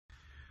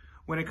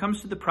When it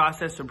comes to the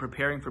process of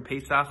preparing for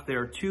Pesach,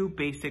 there are two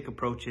basic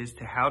approaches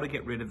to how to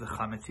get rid of the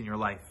chametz in your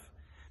life.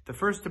 The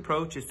first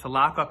approach is to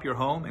lock up your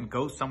home and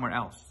go somewhere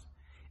else.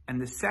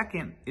 And the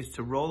second is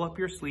to roll up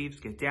your sleeves,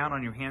 get down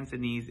on your hands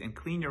and knees, and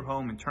clean your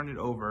home and turn it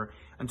over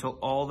until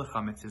all the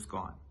chametz is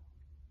gone.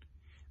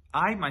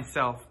 I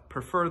myself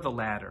prefer the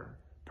latter,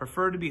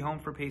 prefer to be home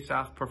for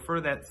Pesach,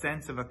 prefer that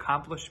sense of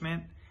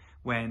accomplishment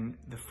when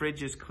the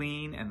fridge is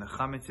clean and the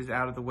chametz is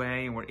out of the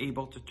way and we're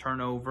able to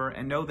turn over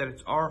and know that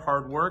it's our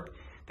hard work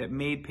that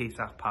made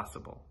Pesach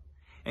possible.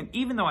 And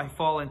even though I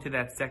fall into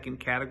that second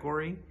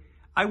category,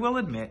 I will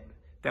admit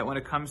that when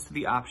it comes to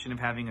the option of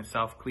having a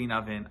self-clean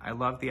oven, I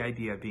love the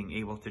idea of being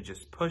able to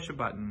just push a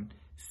button,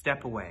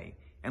 step away,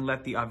 and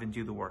let the oven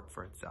do the work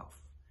for itself.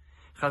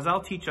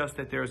 Chazal teach us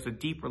that there is a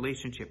deep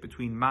relationship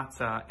between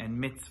matzah and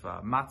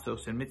mitzvah.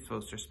 Matzos and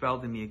mitzvos are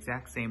spelled in the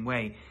exact same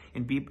way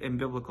in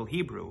biblical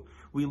Hebrew.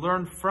 We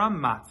learn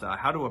from matzah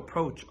how to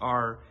approach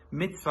our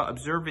mitzvah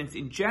observance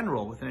in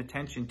general with an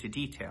attention to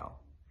detail.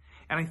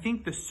 And I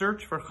think the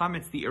search for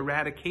chametz, the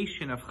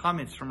eradication of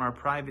chametz from our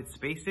private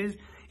spaces,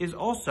 is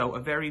also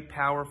a very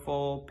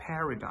powerful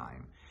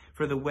paradigm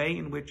for the way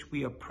in which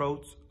we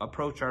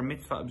approach our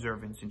mitzvah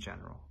observance in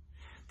general.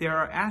 There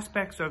are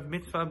aspects of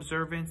mitzvah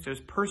observance, there's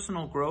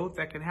personal growth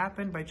that can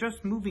happen by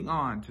just moving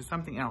on to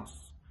something else.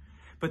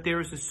 But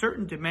there is a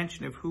certain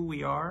dimension of who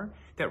we are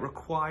that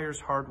requires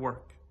hard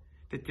work,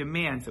 that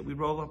demands that we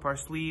roll up our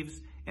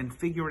sleeves and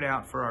figure it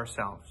out for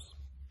ourselves.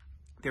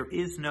 There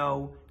is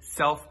no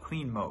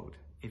self-clean mode,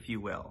 if you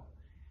will,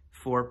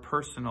 for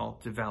personal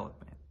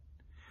development.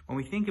 When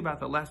we think about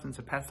the lessons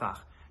of Pesach,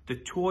 the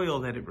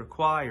toil that it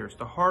requires,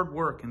 the hard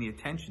work and the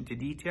attention to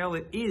detail,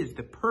 it is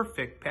the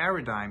perfect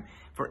paradigm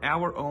for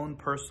our own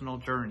personal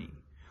journey.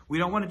 We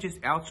don't want to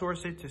just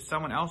outsource it to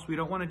someone else. We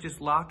don't want to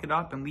just lock it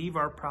up and leave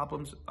our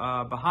problems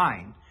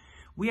behind.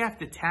 We have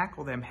to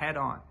tackle them head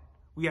on.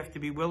 We have to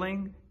be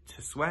willing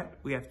to sweat.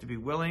 We have to be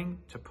willing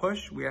to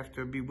push. We have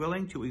to be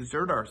willing to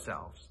exert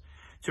ourselves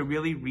to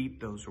really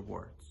reap those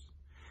rewards.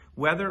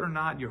 Whether or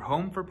not you're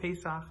home for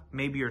Pesach,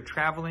 maybe you're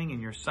traveling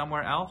and you're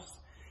somewhere else,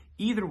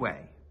 either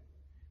way,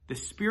 the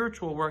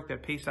spiritual work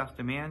that Pesach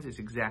demands is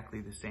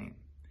exactly the same.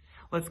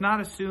 Let's not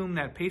assume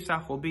that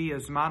Pesach will be a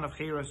Zman of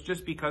Cheiros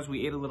just because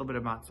we ate a little bit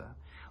of matzah.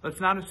 Let's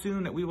not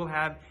assume that we will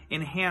have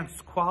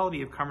enhanced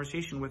quality of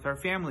conversation with our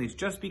families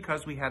just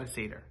because we had a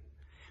Seder.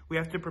 We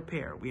have to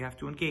prepare, we have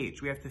to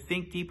engage, we have to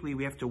think deeply,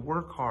 we have to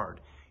work hard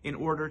in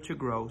order to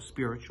grow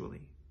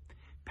spiritually.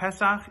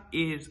 Pesach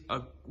is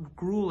a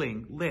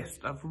grueling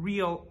list of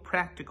real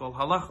practical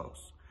halachos,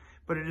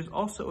 but it is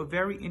also a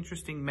very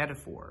interesting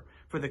metaphor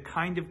for the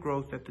kind of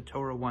growth that the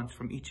Torah wants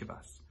from each of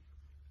us.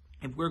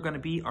 If we're going to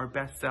be our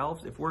best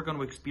selves, if we're going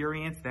to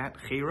experience that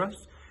cheiros,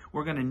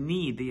 we're going to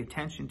need the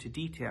attention to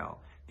detail,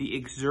 the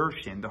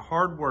exertion, the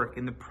hard work,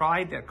 and the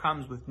pride that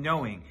comes with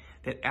knowing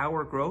that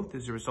our growth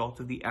is a result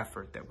of the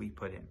effort that we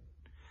put in.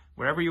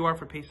 Wherever you are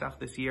for Pesach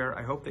this year,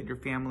 I hope that your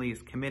family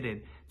is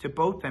committed to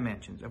both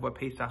dimensions of what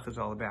Pesach is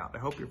all about. I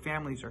hope your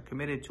families are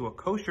committed to a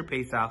kosher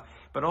Pesach,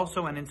 but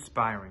also an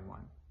inspiring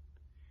one.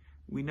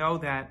 We know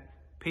that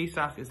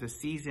Pesach is a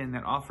season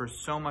that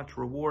offers so much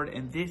reward,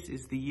 and this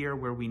is the year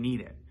where we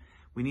need it.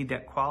 We need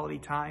that quality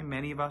time,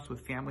 many of us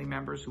with family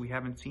members who we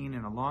haven't seen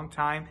in a long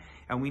time,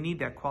 and we need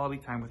that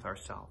quality time with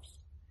ourselves.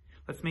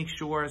 Let's make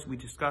sure, as we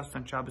discussed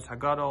on Shabbos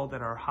Hagadol,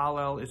 that our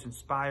Hallel is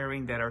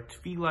inspiring, that our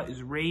Tefillah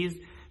is raised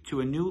to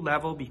a new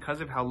level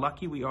because of how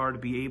lucky we are to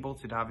be able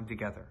to daven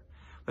together.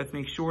 Let's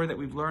make sure that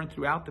we've learned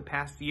throughout the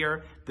past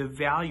year the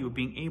value of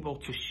being able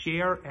to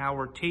share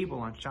our table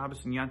on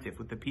Shabbos and Yontif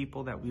with the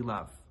people that we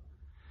love.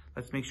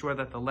 Let's make sure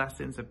that the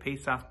lessons of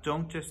Pesach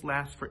don't just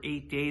last for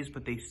 8 days,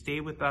 but they stay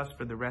with us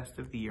for the rest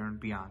of the year and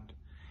beyond.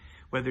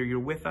 Whether you're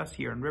with us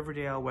here in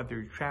Riverdale, whether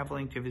you're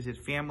traveling to visit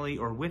family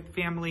or with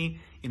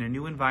family in a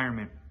new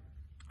environment,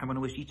 I want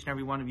to wish each and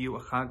every one of you a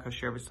Chag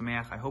Kasher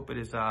V'Sameach. I hope it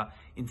is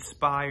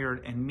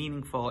inspired and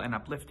meaningful and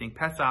uplifting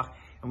Pesach,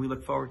 and we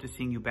look forward to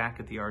seeing you back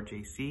at the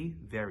RJC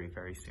very,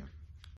 very soon.